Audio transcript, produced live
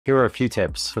Here are a few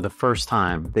tips for the first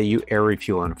time that you air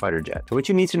refuel in a fighter jet. So what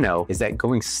you need to know is that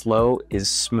going slow is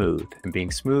smooth, and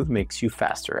being smooth makes you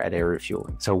faster at air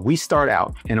refueling. So we start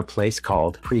out in a place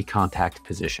called pre-contact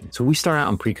position. So we start out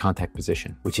in pre-contact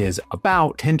position, which is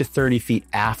about 10 to 30 feet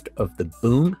aft of the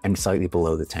boom and slightly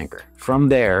below the tanker. From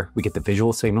there, we get the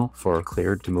visual signal for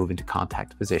cleared to move into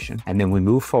contact position. And then we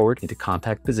move forward into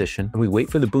contact position and we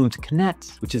wait for the boom to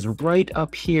connect, which is right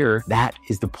up here. That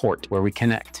is the port where we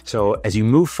connect. So as you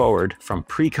move forward from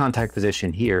pre-contact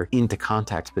position here into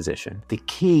contact position, the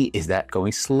key is that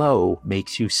going slow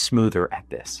makes you smoother at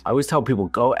this. I always tell people,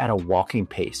 go at a walking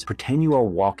pace. Pretend you are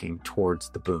walking towards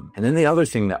the boom. And then the other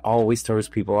thing that always throws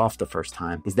people off the first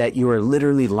time is that you are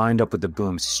literally lined up with the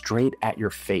boom straight at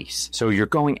your face. So you're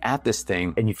going at this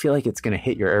thing and you feel like it's going to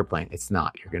hit your airplane. It's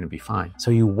not. You're going to be fine. So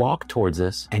you walk towards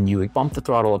this and you bump the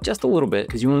throttle up just a little bit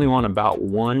because you only want about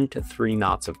 1 to 3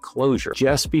 knots of closure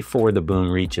just before the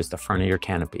boom reaches the front of your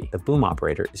canopy. The boom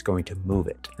operator is going to move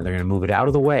it, and they're going to move it out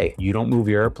of the way. You don't move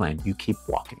your airplane. You keep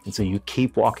walking. And so you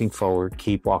keep walking forward,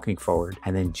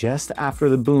 and then just after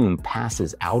the boom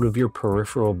passes out of your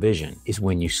peripheral vision is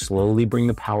when you slowly bring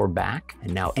the power back.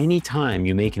 And now anytime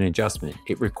you make an adjustment,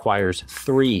 it requires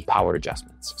 3 power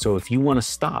adjustments. So if you want to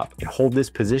stop and hold this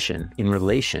position in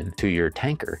relation to your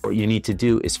tanker, what you need to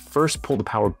do is first pull the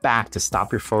power back to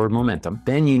stop your forward momentum.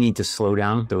 Then you need to slow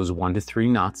down those 1 to 3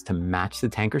 knots to match the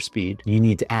tanker speed. You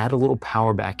need to add a little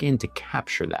power back in to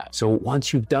capture that. So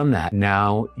once you've done that,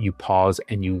 now you pause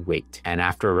and you wait. And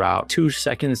after about 2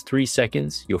 seconds, 3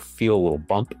 seconds, you'll feel a little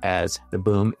bump as the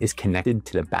boom is connected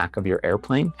to the back of your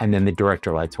airplane. And then the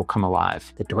director lights will come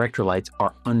alive. The director lights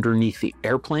are underneath the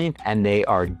airplane and they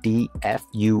are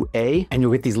DFUA. And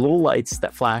you'll get these little lights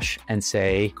that flash and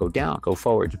say, go down, go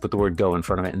forward. You put the word go in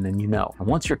front of it and then you know. And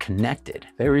once you're connected,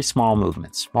 very small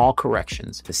movements, small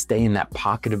corrections to stay in that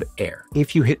pocket of air.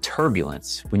 If you hit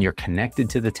turbulence, when you're connected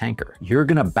to the tanker, you're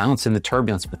going to bounce in the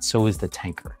turbulence, but so is the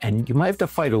tanker. And you might have to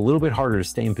fight a little bit harder to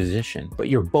stay in position, but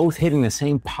you're both hitting the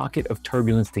same pocket of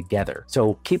turbulence together.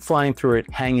 So keep flying through it,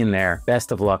 hang in there.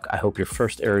 Best of luck. I hope your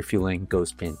first air refueling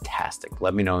goes fantastic.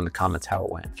 Let me know in the comments how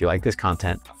it went. If you like this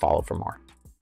content, follow for more.